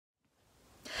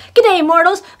G'day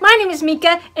mortals, my name is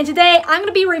Meeka, and today I'm going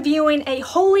to be reviewing a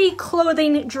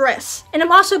HolyClothing dress. And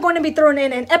I'm also going to be throwing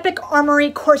in an Epic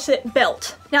Armoury corset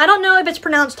belt. Now I don't know if it's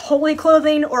pronounced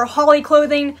HolyClothing or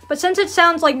HolyClothing, but since it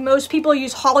sounds like most people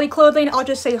use HolyClothing, I'll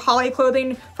just say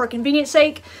HolyClothing for convenience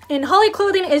sake. And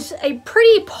HolyClothing is a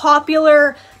pretty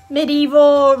popular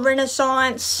medieval,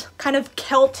 Renaissance, kind of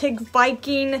Celtic,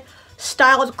 Viking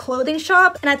styled clothing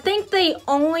shop, and I think they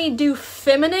only do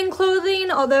feminine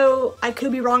clothing, although I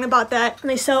could be wrong about that. And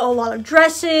they sell a lot of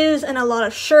dresses and a lot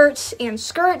of shirts and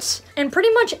skirts, and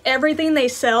pretty much everything they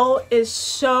sell is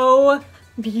so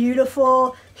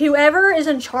beautiful. Whoever is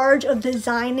in charge of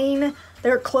designing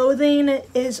their clothing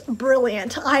is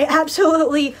brilliant. I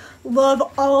absolutely love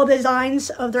all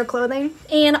designs of their clothing,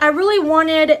 and I really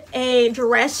wanted a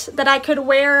dress that I could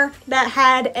wear that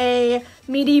had a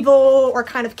medieval or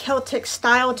kind of Celtic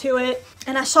style to it,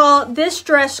 and I saw this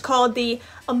dress called the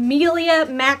Amelia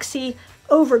Maxi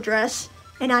Overdress,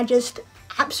 and I just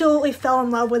absolutely fell in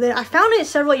love with it. I found it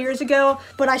several years ago,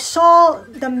 but I saw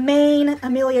the main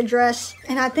Amelia dress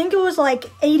and I think it was like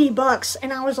 80 bucks,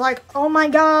 and I was like, oh my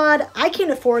god, I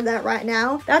can't afford that right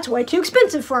now. That's way too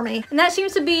expensive for me. And that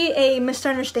seems to be a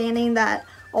misunderstanding that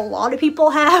a lot of people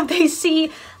have. They see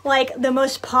like the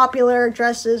most popular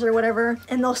dresses or whatever,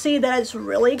 and they'll see that it's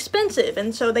really expensive,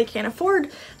 and so they can't afford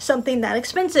something that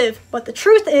expensive. But the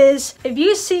truth is, if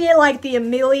you see like the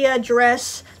Amelia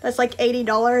dress that's like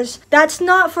 $80, that's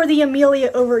not for the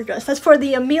Amelia overdress. That's for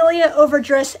the Amelia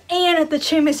overdress and the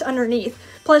chemise underneath.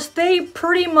 Plus, they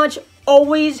pretty much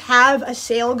always have a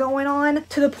sale going on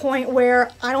to the point where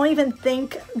I don't even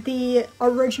think the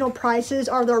original prices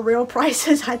are their real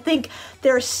prices. I think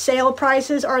their sale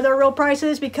prices are their real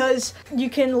prices because you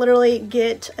can literally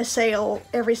get a sale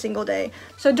every single day.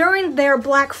 So during their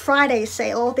Black Friday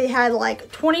sale, they had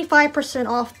like 25%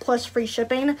 off plus free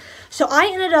shipping. So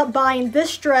I ended up buying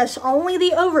this dress, only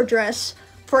the overdress,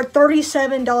 for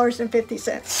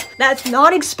 $37.50. That's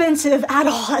not expensive at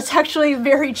all. That's actually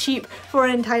very cheap for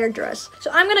an entire dress.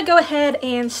 So I'm gonna go ahead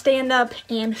and stand up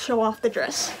and show off the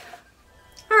dress.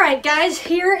 Alright guys,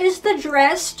 here is the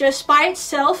dress just by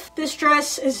itself. This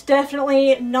dress is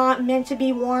definitely not meant to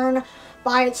be worn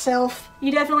by itself.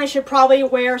 You definitely should probably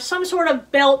wear some sort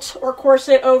of belt or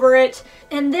corset over it.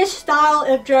 And this style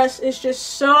of dress is just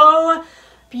so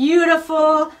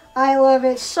beautiful. I love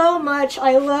it so much.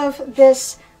 I love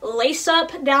this lace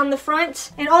up down the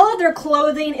front, and all of their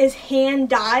clothing is hand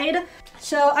dyed.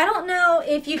 So I don't know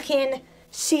if you can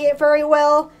see it very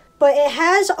well, but it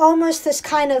has almost this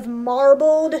kind of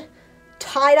marbled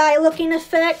tie-dye looking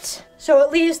effect. So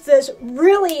it leaves this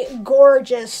really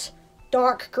gorgeous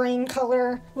dark green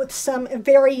color with some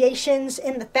variations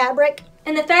in the fabric.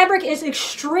 And the fabric is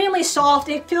extremely soft.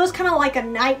 It feels kind of like a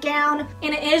nightgown,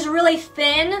 and it is really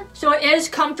thin, so it is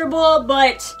comfortable,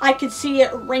 but I could see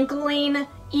it wrinkling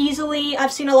easily.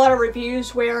 I've seen a lot of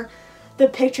reviews where the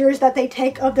pictures that they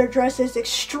take of their dress is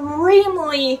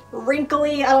extremely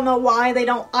wrinkly. I don't know why they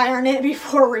don't iron it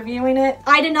before reviewing it.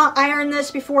 I did not iron this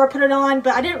before I put it on,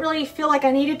 but I didn't really feel like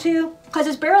I needed to because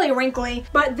it's barely wrinkly.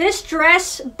 But this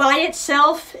dress by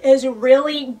itself is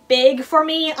really big for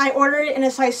me. I ordered it in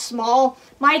a size small.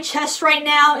 My chest right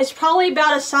now is probably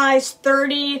about a size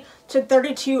 30 to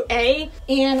 32A,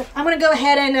 and I'm gonna go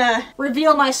ahead and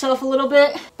reveal myself a little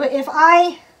bit. But if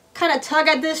I kind of tug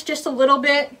at this just a little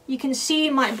bit, you can see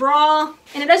my bra,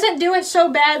 and it doesn't do it so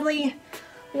badly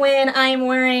when I'm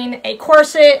wearing a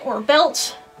corset or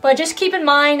belt, but just keep in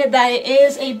mind that it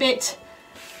is a bit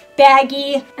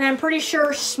baggy, and I'm pretty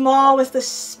sure small was the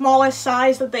smallest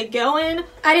size that they go in.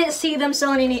 I didn't see them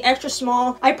selling any extra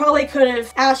small. I probably could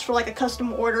have asked for like a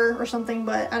custom order or something,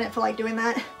 but I didn't feel like doing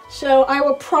that. So I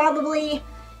will probably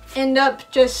end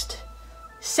up just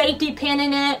safety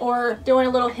pinning it or doing a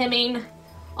little hemming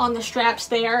on the straps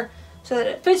there so that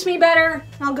it fits me better.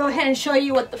 I'll go ahead and show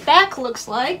you what the back looks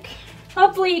like.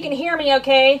 Hopefully you can hear me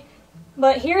okay,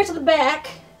 but here's the back.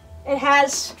 It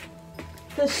has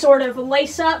this sort of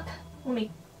lace up. Let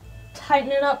me tighten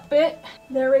it up a bit.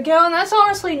 There we go, and that's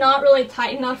honestly not really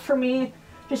tight enough for me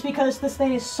just because this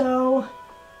thing is so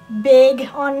big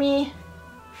on me.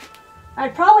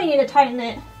 I'd probably need to tighten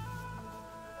it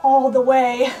all the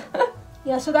way.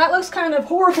 Yeah, so that looks kind of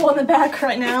horrible in the back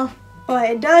right now, but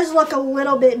it does look a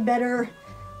little bit better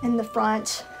in the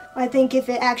front. I think if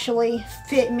it actually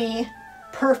fit me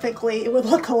perfectly, it would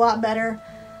look a lot better.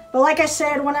 But like I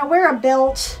said, when I wear a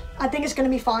belt, I think it's gonna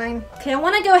be fine. Okay, I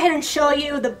wanna go ahead and show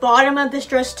you the bottom of this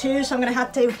dress too, so I'm gonna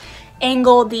have to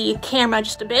angle the camera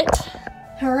just a bit.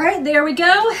 All right, there we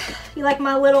go. You like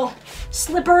my little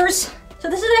slippers? So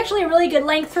this is actually a really good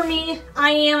length for me. I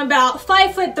am about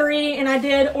 5'3", and I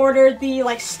did order the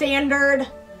like standard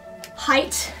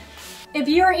height. If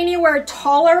you're anywhere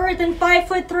taller than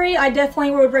 5'3", I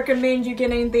definitely would recommend you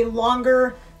getting the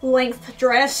longer length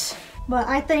dress. But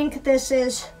I think this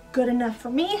is good enough for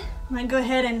me. I'm gonna go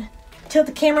ahead and tilt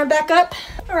the camera back up.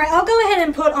 All right, I'll go ahead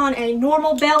and put on a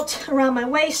normal belt around my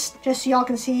waist just so y'all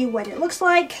can see what it looks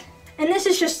like. And this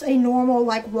is just a normal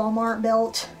like Walmart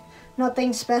belt,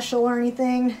 nothing special or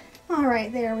anything. All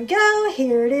right, there we go.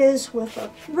 Here it is with a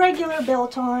regular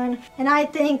belt on. And I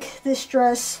think this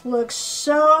dress looks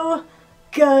so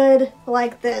good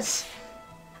like this.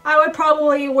 I would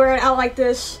probably wear it out like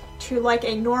this to like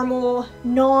a normal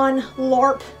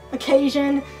non-LARP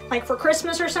occasion, like for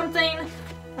Christmas or something.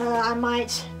 I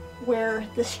might wear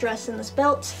this dress and this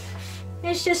belt.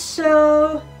 It's just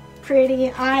so pretty.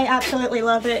 I absolutely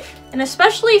love it. And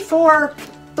especially for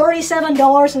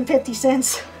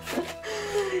 $37.50.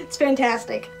 It's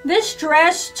fantastic. This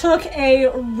dress took a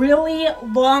really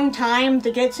long time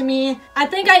to get to me. I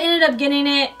think I ended up getting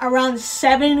it around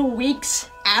 7 weeks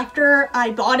after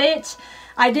I bought it.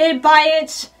 I did buy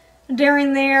it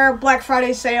during their Black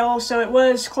Friday sale, so it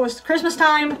was close to Christmas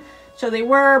time, so they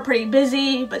were pretty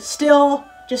busy, but still,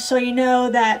 just so you know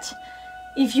that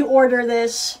if you order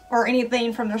this or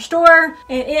anything from their store,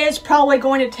 it is probably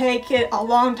going to take it a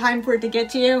long time for it to get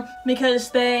to you, because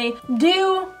they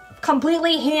do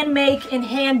completely hand make and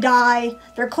hand dye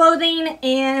their clothing,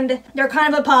 and they're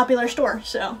kind of a popular store.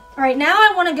 So all right, now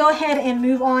I want to go ahead and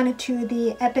move on to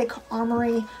the Epic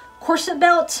Armoury corset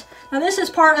belt. Now this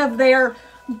is part of their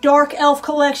dark elf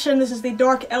collection. This is the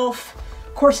dark elf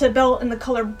corset belt in the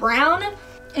color brown,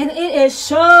 and it is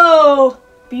so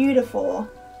beautiful.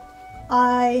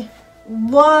 I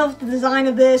love the design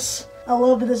of this. I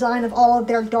love the design of all of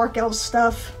their dark elf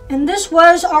stuff. And this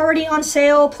was already on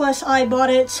sale, plus I bought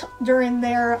it during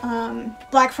their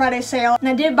Black Friday sale. And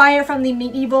I did buy it from the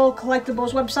Medieval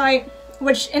Collectibles website,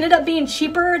 which ended up being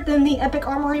cheaper than the Epic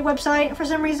Armoury website for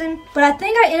some reason. But I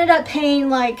think I ended up paying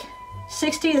like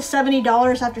 $60 to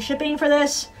 $70 after shipping for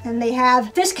this, and they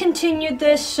have discontinued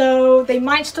this, so they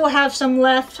might still have some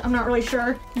left. I'm not really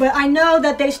sure, but I know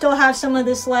that they still have some of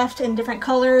this left in different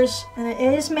colors, and it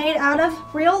is made out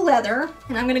of real leather.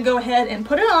 And I'm gonna go ahead and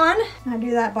put it on. I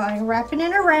do that by wrapping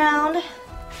it around,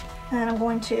 and I'm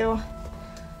going to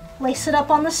lace it up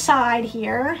on the side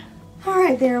here. All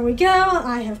right, there we go.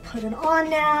 I have put it on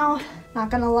now. Not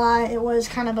gonna lie, it was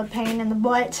kind of a pain in the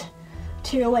butt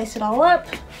to lace it all up.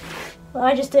 But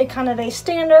I just did kind of a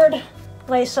standard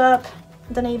lace up,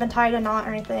 didn't even tie a knot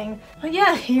or anything. But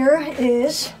yeah, here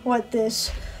is what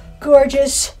this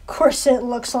gorgeous corset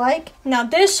looks like. Now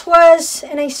this was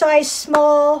in a size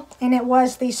small, and it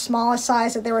was the smallest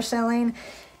size that they were selling.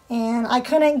 And I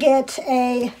couldn't get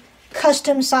a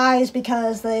custom size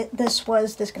because this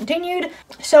was discontinued.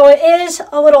 So it is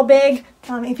a little big.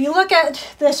 If you look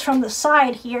at this from the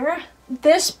side here,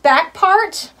 this back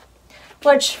part,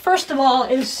 which first of all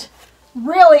is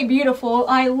really beautiful.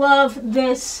 I love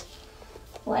this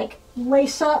like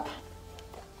lace up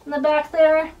in the back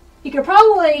there. You could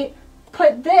probably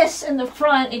put this in the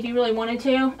front if you really wanted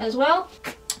to as well.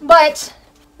 But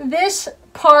this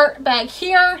part back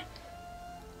here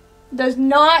does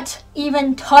not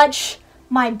even touch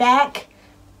my back.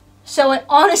 So it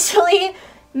honestly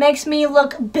makes me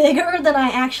look bigger than I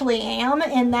actually am,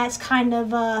 and that's kind of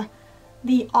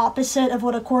the opposite of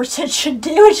what a corset should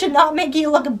do. It should not make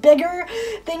you look bigger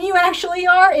than you actually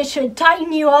are. It should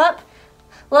tighten you up.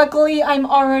 Luckily, I'm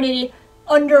already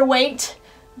underweight,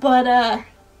 but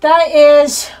that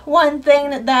is one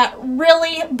thing that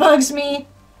really bugs me,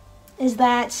 is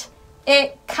that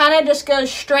it kind of just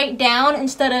goes straight down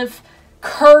instead of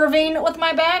curving with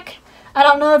my back. I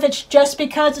don't know if it's just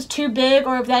because it's too big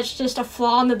or if that's just a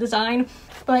flaw in the design,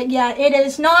 but yeah, it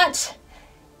is not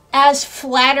as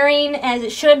flattering as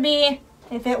it should be.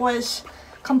 If it was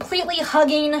completely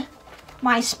hugging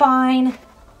my spine,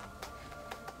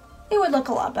 it would look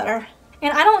a lot better.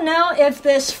 And I don't know if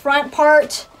this front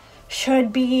part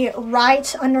should be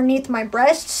right underneath my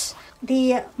breasts.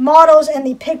 The models and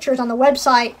the pictures on the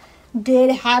website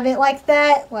did have it like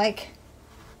that, like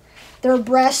their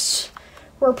breasts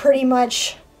were pretty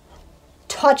much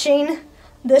touching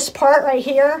this part right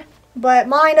here, but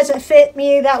mine doesn't fit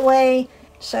me that way.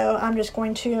 So I'm just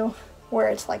going to wear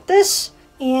it like this.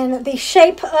 And the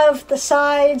shape of the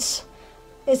sides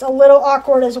is a little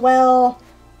awkward as well.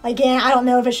 Again, I don't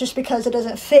know if it's just because it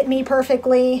doesn't fit me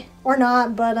perfectly or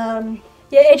not, but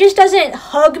yeah, it just doesn't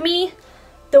hug me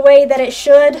the way that it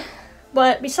should.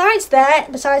 But besides that,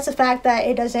 besides the fact that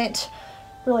it doesn't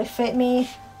really fit me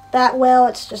that well,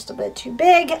 it's just a bit too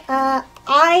big,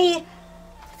 I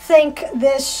think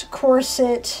this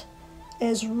corset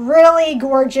is really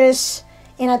gorgeous.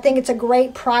 and I think it's a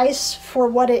great price for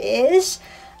what it is.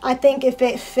 I think if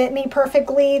it fit me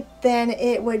perfectly, then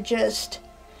it would just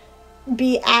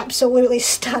be absolutely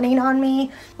stunning on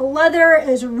me. The leather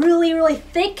is really, really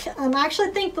thick. I actually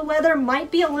think the leather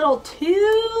might be a little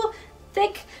too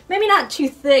thick. Maybe not too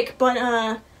thick,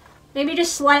 but maybe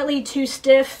just slightly too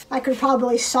stiff. I could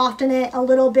probably soften it a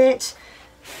little bit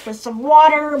with some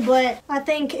water, but I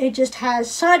think it just has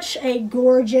such a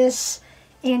gorgeous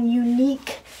and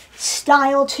unique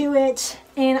style to it,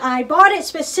 and I bought it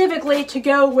specifically to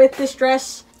go with this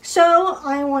dress. So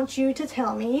I want you to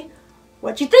tell me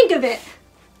what you think of it.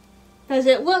 Does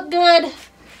it look good?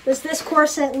 Does this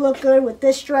corset look good with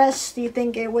this dress? Do you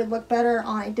think it would look better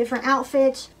on a different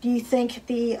outfit? Do you think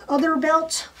the other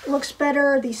belt looks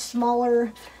better, the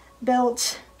smaller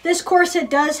belt? This corset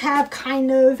does have kind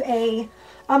of a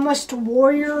almost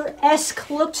warrior-esque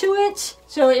look to it,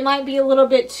 so it might be a little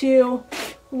bit too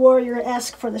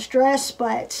warrior-esque for this dress,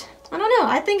 but I don't know.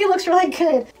 I think it looks really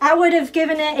good. I would have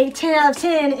given it a 10 out of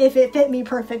 10 if it fit me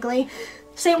perfectly.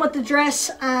 Same with the dress.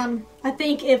 I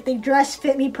think if the dress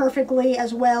fit me perfectly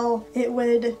as well, it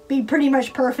would be pretty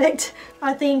much perfect.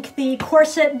 I think the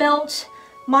corset belt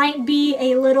might be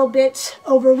a little bit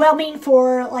overwhelming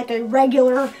for like a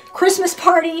regular Christmas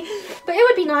party, but it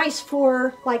would be nice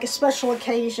for like a special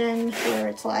occasion where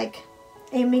it's like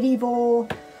a medieval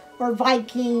or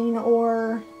Viking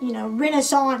or, you know,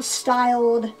 Renaissance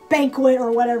styled banquet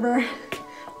or whatever.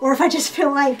 Or if I just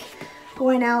feel like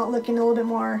going out looking a little bit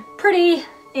more pretty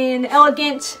and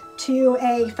elegant to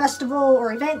a festival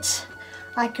or event,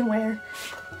 I can wear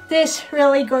this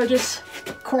really gorgeous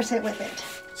corset with it.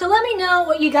 So let me know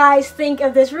what you guys think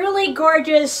of this really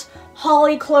gorgeous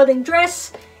HolyClothing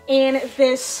dress and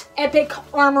this Epic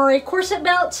Armoury corset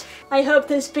belt. I hope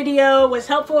this video was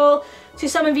helpful to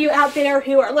some of you out there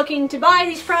who are looking to buy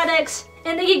these products.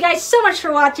 And thank you guys so much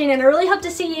for watching, and I really hope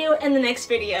to see you in the next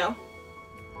video.